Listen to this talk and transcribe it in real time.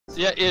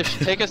Yeah, Ish,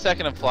 take a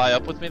second and fly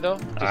up with me though.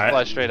 Just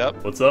fly straight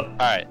up. What's up?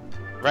 Alright,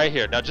 right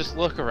here. Now just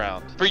look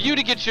around. For you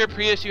to get your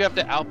Prius, you have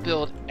to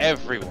outbuild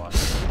everyone.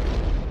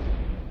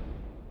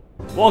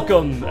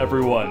 Welcome,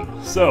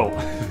 everyone. So,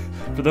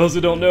 for those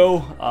who don't know,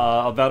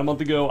 about a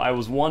month ago, I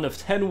was one of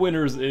 10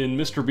 winners in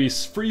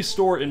MrBeast's free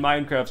store in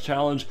Minecraft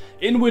challenge,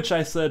 in which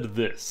I said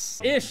this.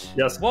 Ish,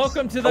 yes.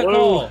 Welcome to the Hello.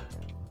 call.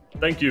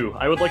 Thank you.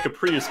 I would like a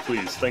Prius,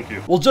 please. Thank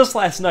you. Well, just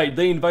last night,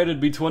 they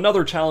invited me to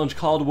another challenge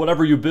called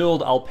Whatever You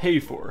Build, I'll Pay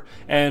For.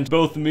 And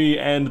both me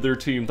and their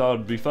team thought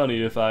it'd be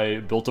funny if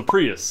I built a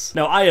Prius.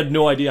 Now, I had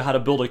no idea how to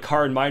build a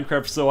car in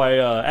Minecraft, so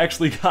I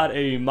actually got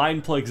a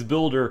Mineplex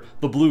builder,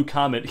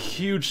 TheBlueComet.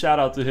 Huge shout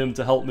out to him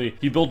to help me.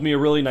 He built me a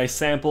really nice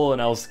sample,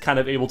 and I was kind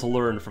of able to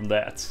learn from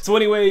that. So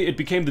anyway, it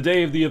became the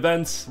day of the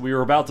event. We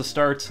were about to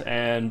start,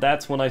 and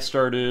that's when I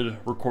started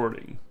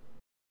recording.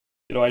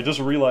 You know, I just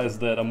realized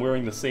that I'm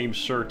wearing the same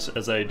shirt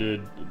as I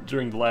did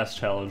during the last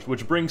challenge,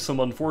 which brings some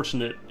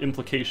unfortunate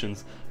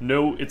implications.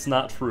 No, it's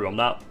not true. I'm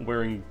not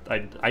wearing...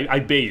 I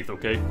bathe,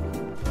 okay?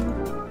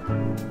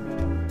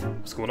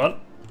 What's going on?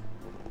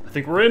 I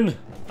think we're in.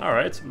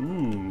 Alright.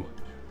 Ooh.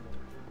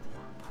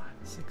 4, 5,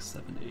 6,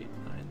 7, 8,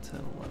 9, 10,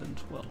 11,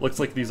 12. Looks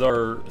like these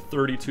are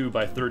 32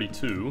 by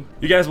 32.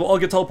 You guys will all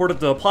get teleported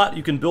to a plot.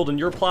 You can build in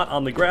your plot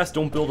on the grass.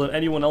 Don't build on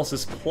anyone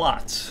else's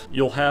plot.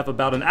 You'll have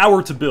about an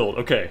hour to build.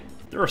 Okay.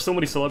 There are so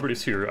many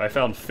celebrities here. I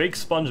found fake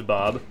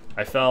SpongeBob.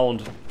 I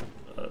found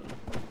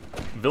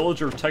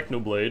Villager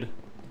Technoblade.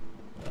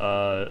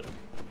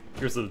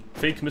 Here's a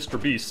fake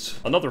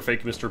MrBeast. Another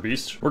fake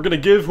MrBeast. We're gonna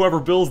give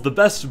whoever builds the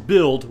best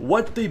build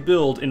what they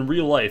build in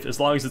real life, as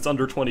long as it's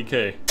under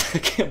 20k. I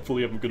can't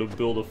believe I'm gonna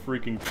build a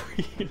freaking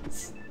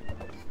Prius.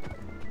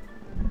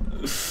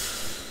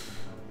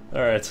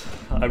 Alright,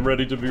 I'm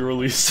ready to be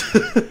released.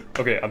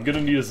 Okay, I'm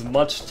gonna need as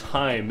much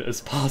time as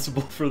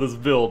possible for this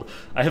build.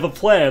 I have a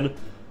plan,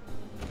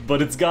 but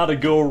it's gotta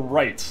go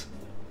right.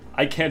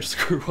 I can't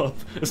screw up,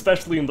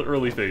 especially in the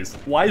early phase.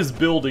 Why is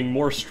building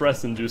more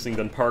stress-inducing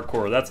than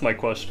parkour? That's my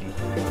question.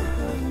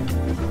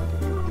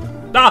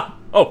 Ah!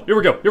 Oh, here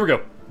we go, here we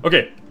go.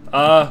 Okay,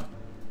 I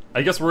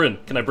guess we're in.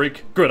 Can I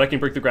break? Good, I can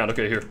break the ground.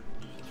 Okay, here.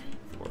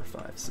 4,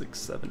 5, 6,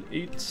 7,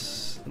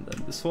 8, and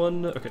then this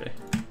one. Okay.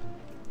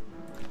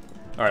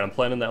 Alright, I'm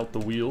planning out the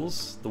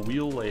wheels, the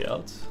wheel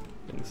layout.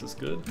 I think this is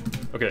good.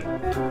 Okay.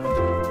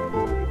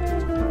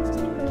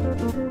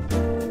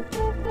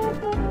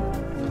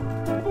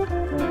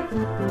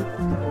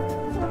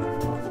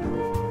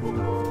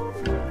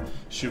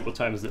 Shoot, what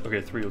time is it?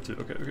 Okay, 3:02.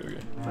 Okay.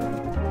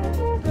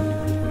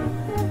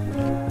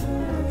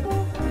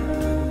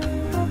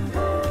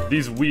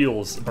 These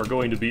wheels are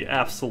going to be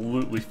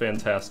absolutely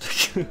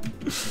fantastic.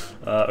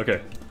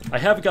 Okay. I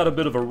have got a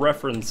bit of a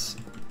reference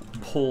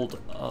pulled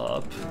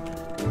up.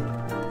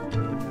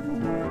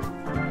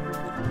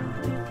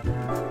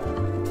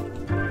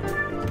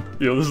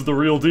 Yo, this is the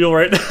real deal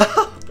right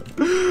now.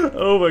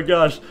 Oh my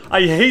gosh.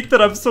 I hate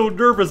that I'm so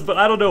nervous, but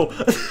I don't know.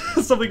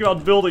 Something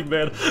about building,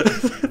 man.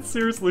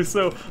 Seriously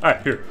so.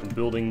 Alright, here. I'm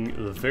building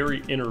the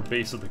very inner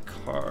base of the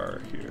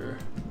car here.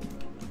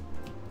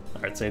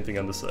 Alright, same thing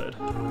on this side.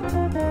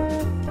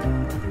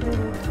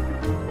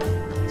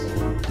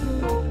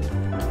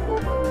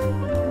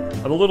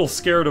 I'm a little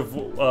scared of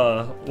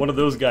one of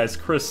those guys,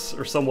 Chris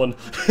or someone,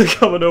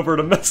 coming over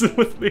to messing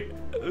with me.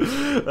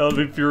 That would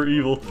be pure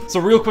evil. So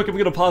real quick, I'm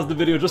gonna pause the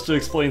video just to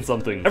explain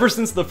something. Ever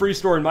since the free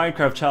store in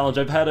Minecraft challenge,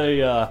 I've had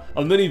a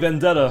mini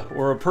vendetta,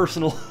 or a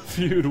personal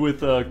feud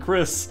with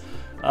Chris,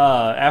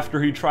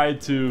 after he tried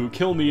to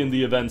kill me in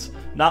the event.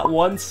 Not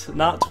once,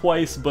 not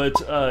twice, but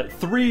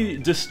 3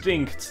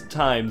 distinct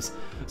times.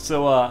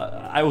 So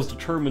I was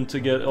determined to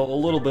get a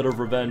little bit of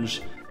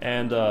revenge.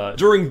 And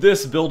during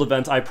this build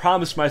event, I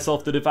promised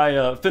myself that if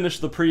I finished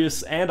the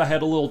Prius and I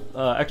had a little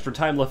extra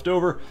time left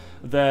over,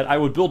 that I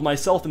would build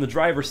myself in the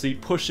driver's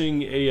seat,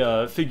 pushing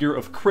a figure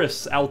of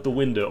Chris out the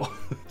window.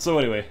 So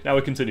anyway, now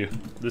we continue.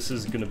 This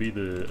is gonna be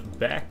the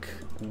back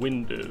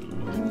window.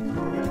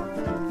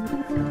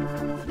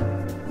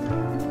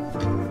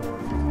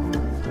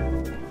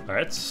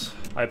 Alright.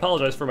 I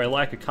apologize for my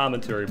lack of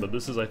commentary, but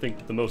this is, I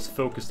think, the most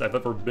focused I've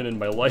ever been in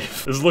my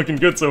life. This is looking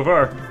good so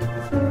far.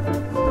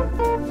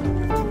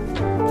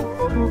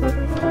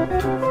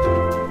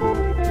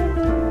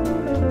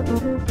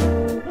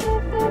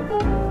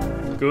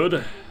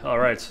 Good.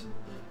 Alright.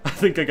 I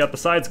think I got the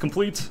sides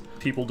complete.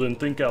 People didn't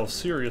think I was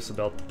serious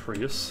about the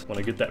Prius. When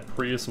I get that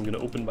Prius, I'm gonna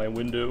open my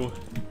window,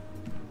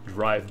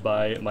 drive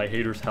by my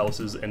haters'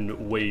 houses,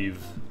 and wave.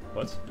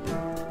 What?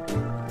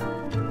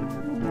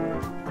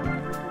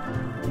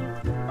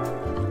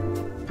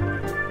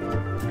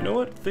 You know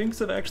what? Things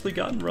have actually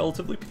gotten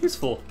relatively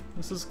peaceful.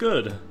 This is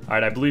good.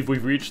 Alright, I believe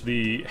we've reached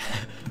the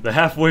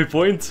halfway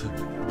point.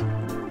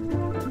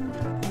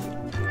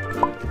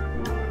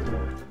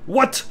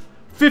 What?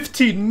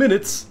 15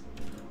 minutes?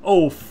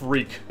 Oh,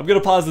 freak. I'm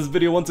gonna pause this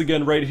video once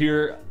again right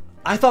here.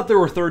 I thought there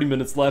were 30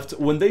 minutes left.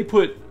 When they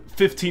put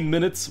 15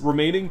 minutes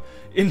remaining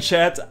in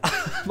chat,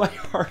 my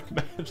heart,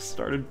 man, just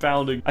started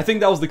pounding. I think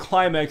that was the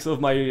climax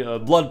of my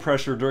blood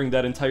pressure during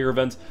that entire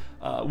event,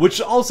 which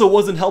also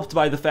wasn't helped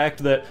by the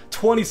fact that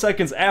 20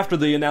 seconds after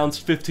they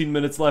announced 15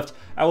 minutes left,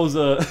 I was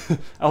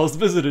I was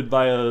visited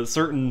by a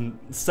certain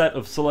set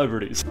of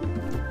celebrities.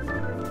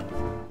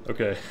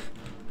 Okay.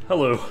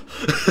 Hello.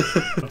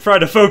 I'm trying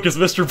to focus,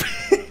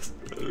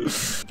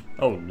 MrBeast.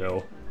 Oh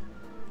no.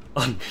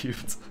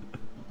 Unmute.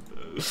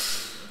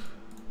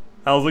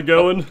 How's it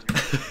going?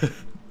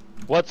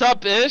 What's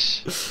up,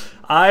 Ish?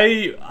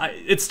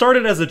 It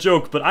started as a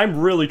joke, but I'm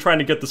really trying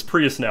to get this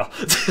Prius now.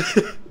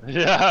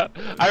 Yeah,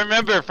 I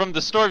remember from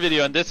the store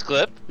video in this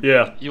clip.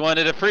 Yeah. You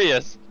wanted a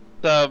Prius,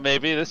 so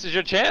maybe this is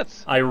your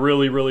chance. I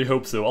really, really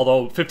hope so.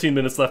 Although 15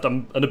 minutes left,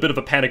 I'm in a bit of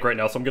a panic right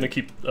now, so I'm gonna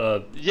keep.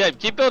 Yeah,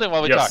 keep building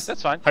while we talk.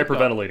 That's fine.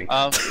 Hyperventilating.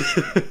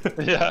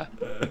 Yeah.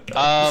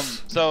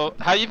 So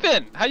how you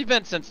been? How you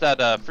been since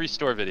that free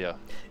store video?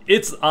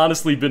 It's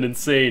honestly been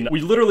insane. We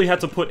literally had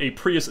to put a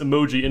Prius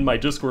emoji in my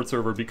Discord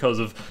server because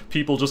of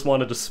people just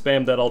wanted to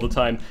spam that all the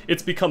time.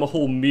 It's become a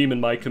whole meme in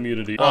my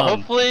community. Well,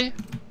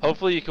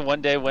 hopefully you can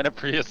one day win a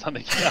Prius on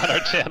our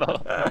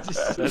channel.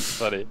 That's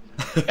funny.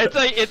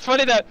 It's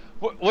funny that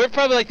we're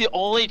probably like the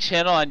only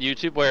channel on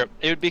YouTube where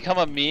it would become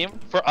a meme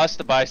for us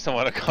to buy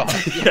someone a car.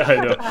 Yeah, I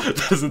know.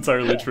 That's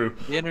entirely true.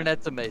 The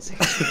internet's amazing.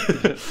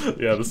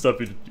 Yeah, the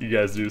stuff you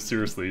guys do,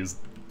 seriously,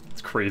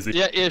 it's crazy.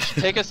 Yeah, Ish,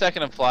 take a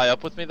second and fly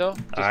up with me, though.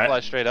 Just fly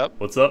straight up.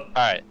 What's up?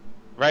 Alright,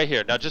 right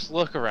here. Now just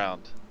look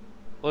around.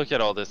 Look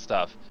at all this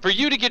stuff. For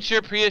you to get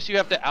your Prius, you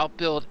have to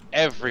outbuild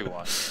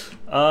everyone.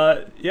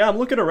 Yeah, I'm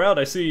looking around.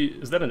 I see,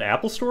 is that an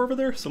Apple store over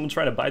there? Someone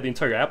trying to buy the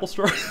entire Apple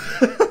store?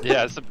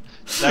 Yeah,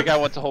 that guy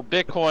wants a whole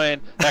Bitcoin.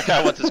 That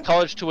guy wants his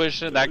college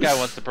tuition. That guy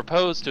wants to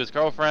propose to his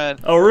girlfriend.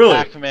 Oh, really?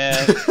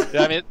 Pac-Man.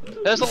 Yeah, I mean,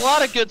 there's a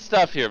lot of good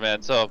stuff here,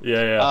 man. So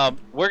yeah.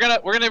 We're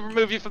gonna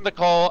remove you from the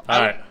call.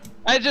 All right.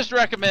 I just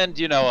recommend,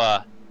 you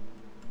know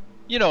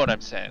what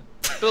I'm saying.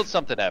 Build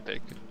something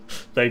epic.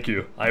 Thank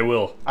you. I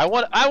will. I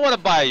want to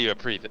buy you a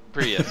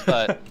Prius,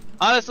 but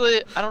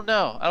honestly, I don't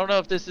know. I don't know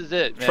if this is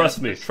it, man.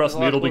 Trust me.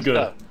 It'll be good.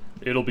 Stuff.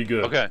 It'll be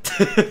good. Okay.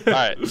 All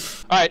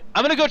right.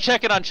 I'm gonna go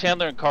check in on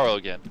Chandler and Carl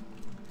again.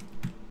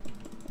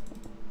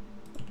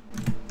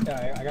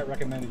 Yeah, I got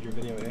recommended your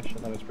video-ish. I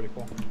thought it was pretty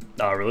cool.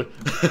 Oh, really?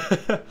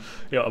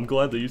 Yeah, I'm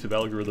glad the YouTube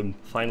algorithm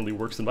finally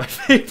works in my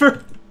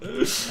favor.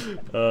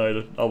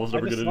 I almost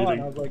never get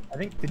anything. I was like, I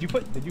think did you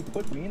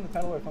put me in the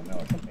title or thumbnail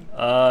or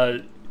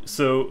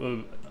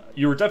something?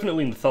 You were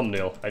definitely in the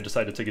thumbnail. I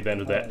decided to take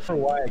advantage of that. I don't know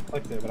why I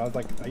clicked it, but I was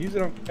like, I usually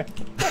don't.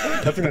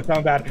 That's gonna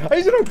sound bad. I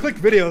usually don't click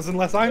videos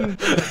unless I'm.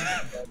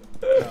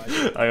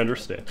 I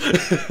understand.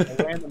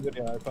 A random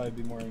video, I'd probably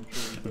be more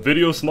intrigued.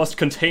 Videos must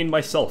contain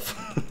myself.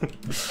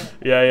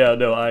 Yeah,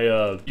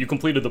 no, you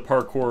completed the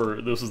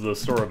parkour. This is the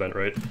store event,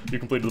 right? You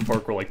completed the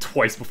parkour like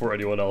twice before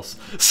anyone else.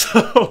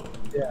 So.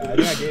 Yeah, I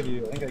think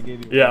I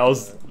gave you. Yeah, I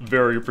was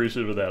very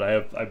appreciative of that.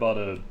 I bought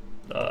a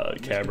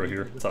camera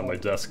here. It's on my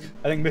desk.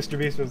 I think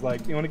MrBeast was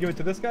like, "You want to give it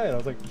to this guy?" And I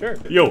was like, "Sure."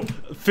 Yo,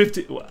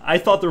 50. I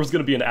thought there was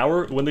gonna be an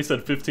hour. When they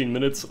said 15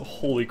 minutes,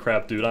 holy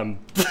crap, dude! I'm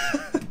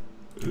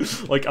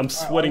like I'm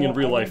sweating in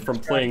real life from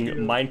playing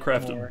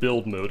Minecraft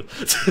build mode.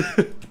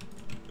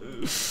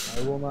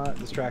 I will not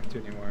distract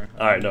you anymore.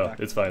 All right, no,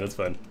 it's fine. It's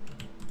fine.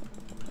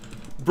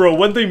 Bro,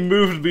 when they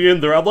moved me in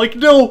there, I'm like,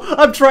 no,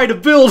 I'm trying to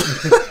build.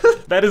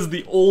 That is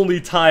the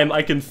only time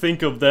I can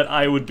think of that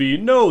I would be,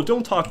 no,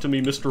 don't talk to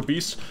me,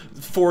 MrBeast,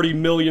 40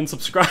 million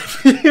subscribed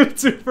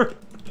YouTuber.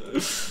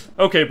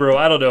 Okay, bro,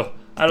 I don't know.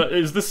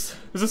 Is this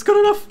good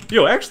enough?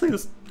 Yo, actually,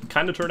 this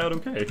kind of turned out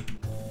okay.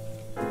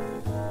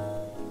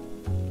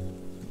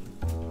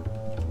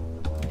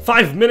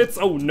 5 minutes?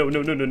 Oh, no.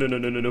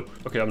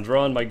 Okay, I'm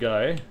drawing my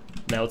guy.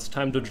 Now it's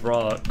time to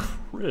draw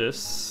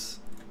Chris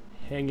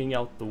hanging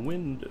out the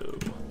window.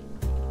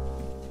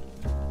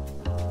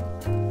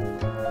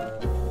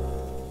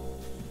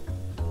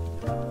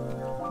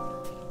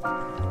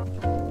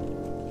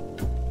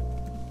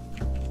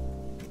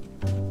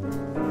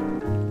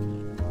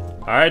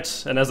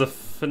 Alright, and as a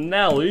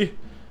finale,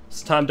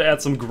 it's time to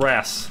add some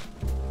grass.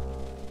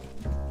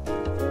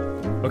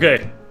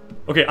 Okay,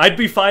 I'd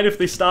be fine if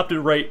they stopped it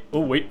right. Oh,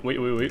 wait.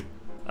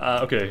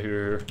 Okay,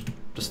 here.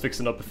 Just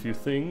fixing up a few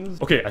things.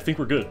 Okay, I think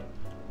we're good.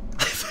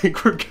 I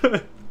think we're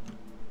good.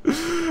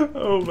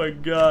 Oh my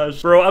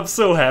gosh. Bro, I'm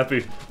so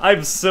happy.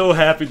 I'm so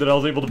happy that I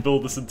was able to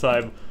build this in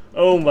time.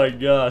 Oh my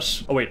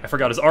gosh. Oh wait, I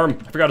forgot his arm.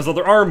 I forgot his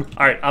other arm.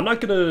 Alright, I'm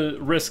not gonna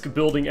risk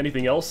building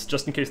anything else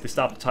just in case they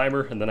stop the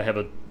timer and then I have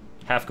a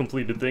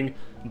half-completed thing.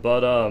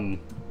 But, alright,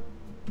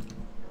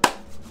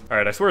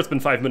 I swear it's been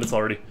 5 minutes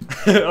already.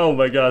 Oh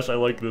my gosh, I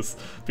like this.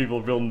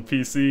 People building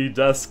PC,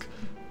 desk.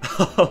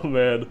 Oh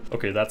man.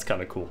 Okay, that's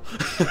kind of cool.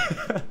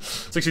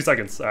 60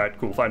 seconds. Alright,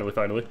 cool.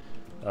 Finally.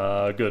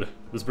 Good.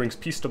 This brings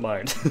peace to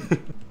mind.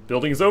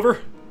 Building is over?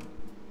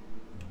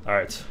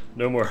 Alright,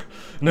 no more.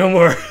 You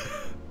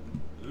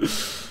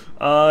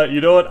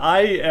know what?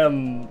 I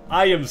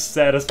am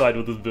satisfied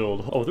with this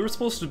build. Oh, there were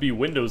supposed to be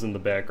windows in the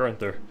back, aren't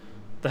there?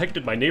 The heck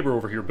did my neighbor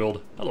over here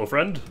build? Hello,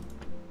 friend.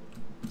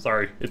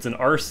 Sorry, it's an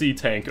RC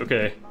tank.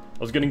 Okay, I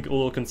was getting a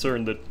little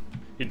concerned that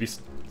he'd be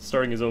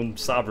starting his own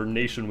sovereign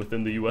nation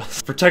within the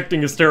US.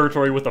 Protecting his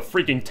territory with a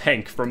freaking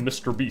tank from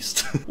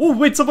MrBeast. Oh,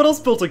 wait, someone else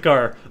built a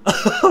car.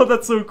 Oh,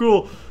 that's so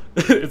cool.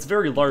 It's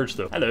very large,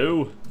 though.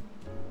 Hello.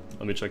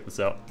 Let me check this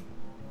out.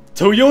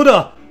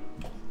 Toyota!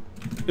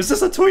 Is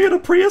this a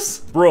Toyota Prius?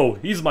 Bro,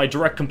 he's my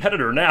direct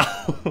competitor now.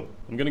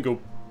 I'm gonna go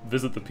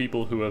visit the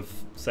people who have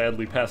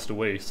sadly passed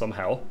away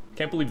somehow.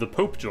 Can't believe the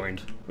Pope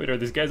joined. Wait, are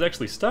these guys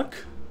actually stuck?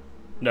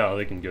 No,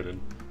 they can get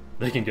in.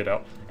 They can get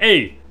out.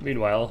 Hey!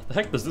 Meanwhile, the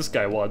heck does this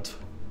guy want?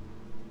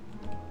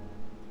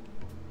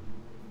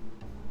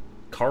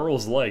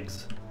 Carl's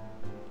legs.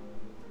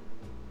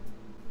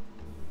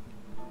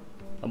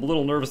 I'm a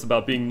little nervous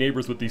about being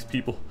neighbors with these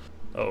people.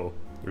 Uh-oh,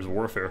 there's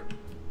warfare.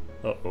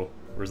 Uh-oh,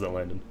 where's that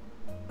landing?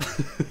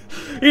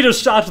 He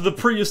just shot the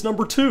Prius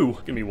number 2!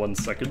 Give me 1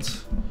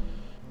 second.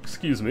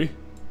 Excuse me.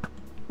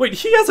 Wait,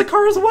 he has a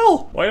car as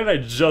well! Why did I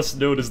just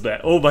notice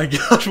that? Oh my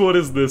gosh, what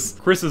is this?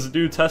 Chris's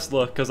new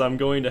Tesla, because I'm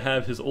going to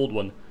have his old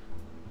one.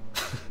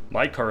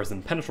 My car is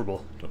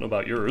impenetrable. Don't know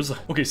about yours.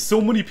 Okay, so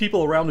many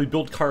people around me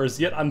build cars,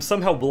 yet I'm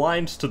somehow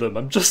blind to them.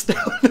 I'm just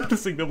now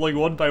noticing them like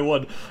one by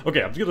one.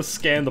 Okay, I'm just gonna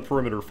scan the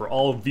perimeter for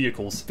all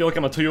vehicles. I feel like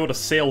I'm a Toyota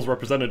sales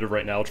representative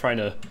right now, trying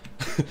to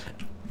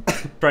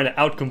trying to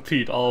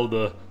outcompete all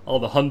the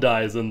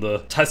Hyundais and the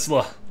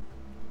Tesla.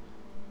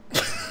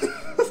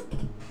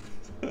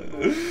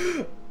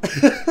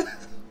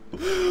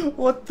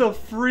 What the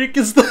freak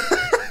is that?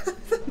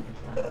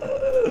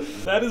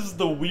 That is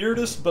the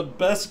weirdest but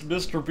best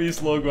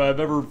MrBeast logo I've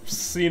ever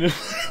seen in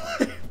my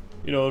life.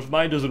 You know, if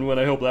mine doesn't win,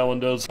 I hope that one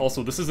does.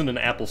 Also, this isn't an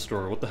Apple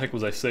store. What the heck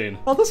was I saying?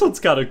 Oh, this one's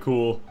kind of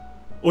cool.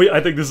 Wait,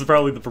 I think this is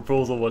probably the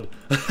proposal one.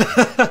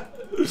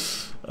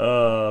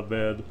 Oh,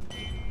 man.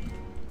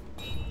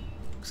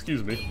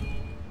 Excuse me.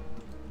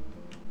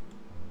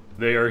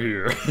 They are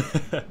here.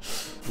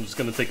 I'm just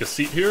gonna take a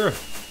seat here.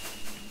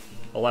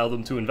 Allow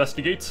them to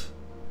investigate.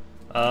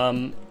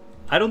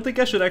 I don't think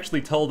I should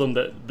actually tell them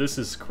that this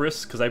is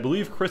Chris, because I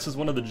believe Chris is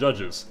one of the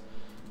judges.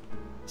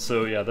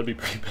 So yeah, that'd be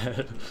pretty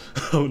bad.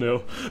 Oh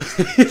no.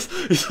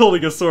 he's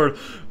holding a sword.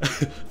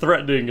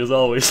 Threatening as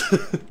always.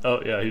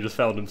 Oh yeah, he just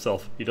found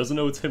himself. He doesn't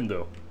know it's him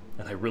though.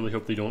 And I really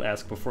hope they don't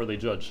ask before they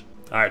judge.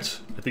 Alright,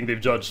 I think they've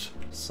judged.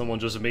 Someone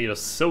just made a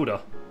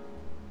soda.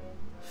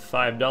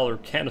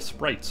 $5 can of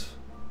Sprite.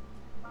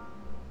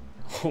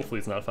 Hopefully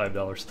it's not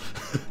 $5.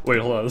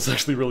 Wait, hold on, this is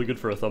actually really good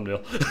for a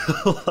thumbnail.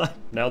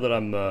 Now that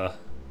I'm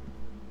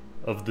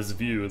of this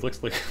view, it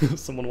looks like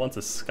someone wants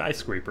a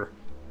skyscraper.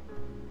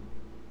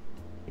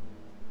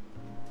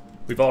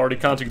 We've already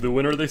counted the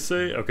winner, they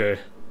say? Okay.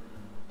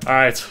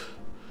 Alright.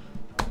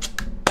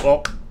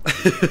 Well,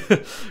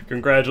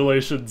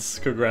 congratulations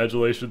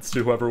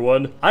to whoever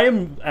won. I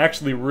am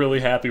actually really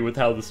happy with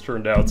how this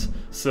turned out.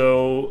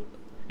 So,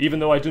 even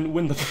though I didn't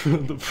win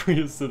the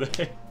Prius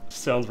today,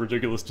 sounds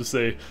ridiculous to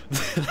say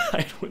that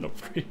I'd win a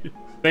Prius.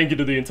 Thank you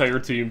to the entire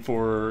team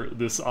for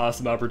this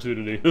awesome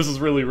opportunity. This is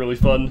really, really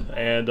fun,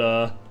 and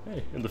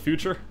hey, in the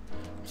future,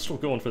 I'm still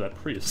going for that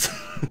Prius.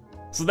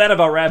 So that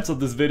about wraps up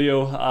this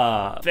video.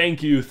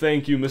 Thank you,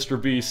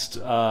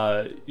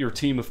 MrBeast, your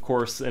team, of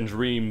course, and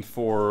Dream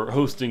for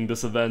hosting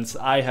this event.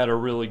 I had a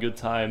really good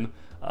time.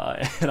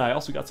 And I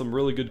also got some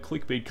really good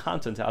clickbait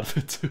content out of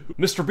it too.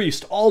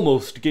 MrBeast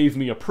almost gave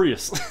me a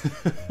Prius.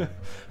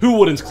 Who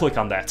wouldn't click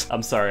on that?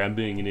 I'm sorry, I'm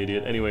being an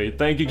idiot. Anyway,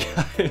 thank you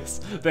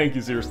guys. Thank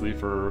you seriously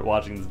for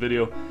watching this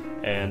video.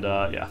 And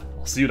yeah,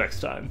 I'll see you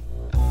next time.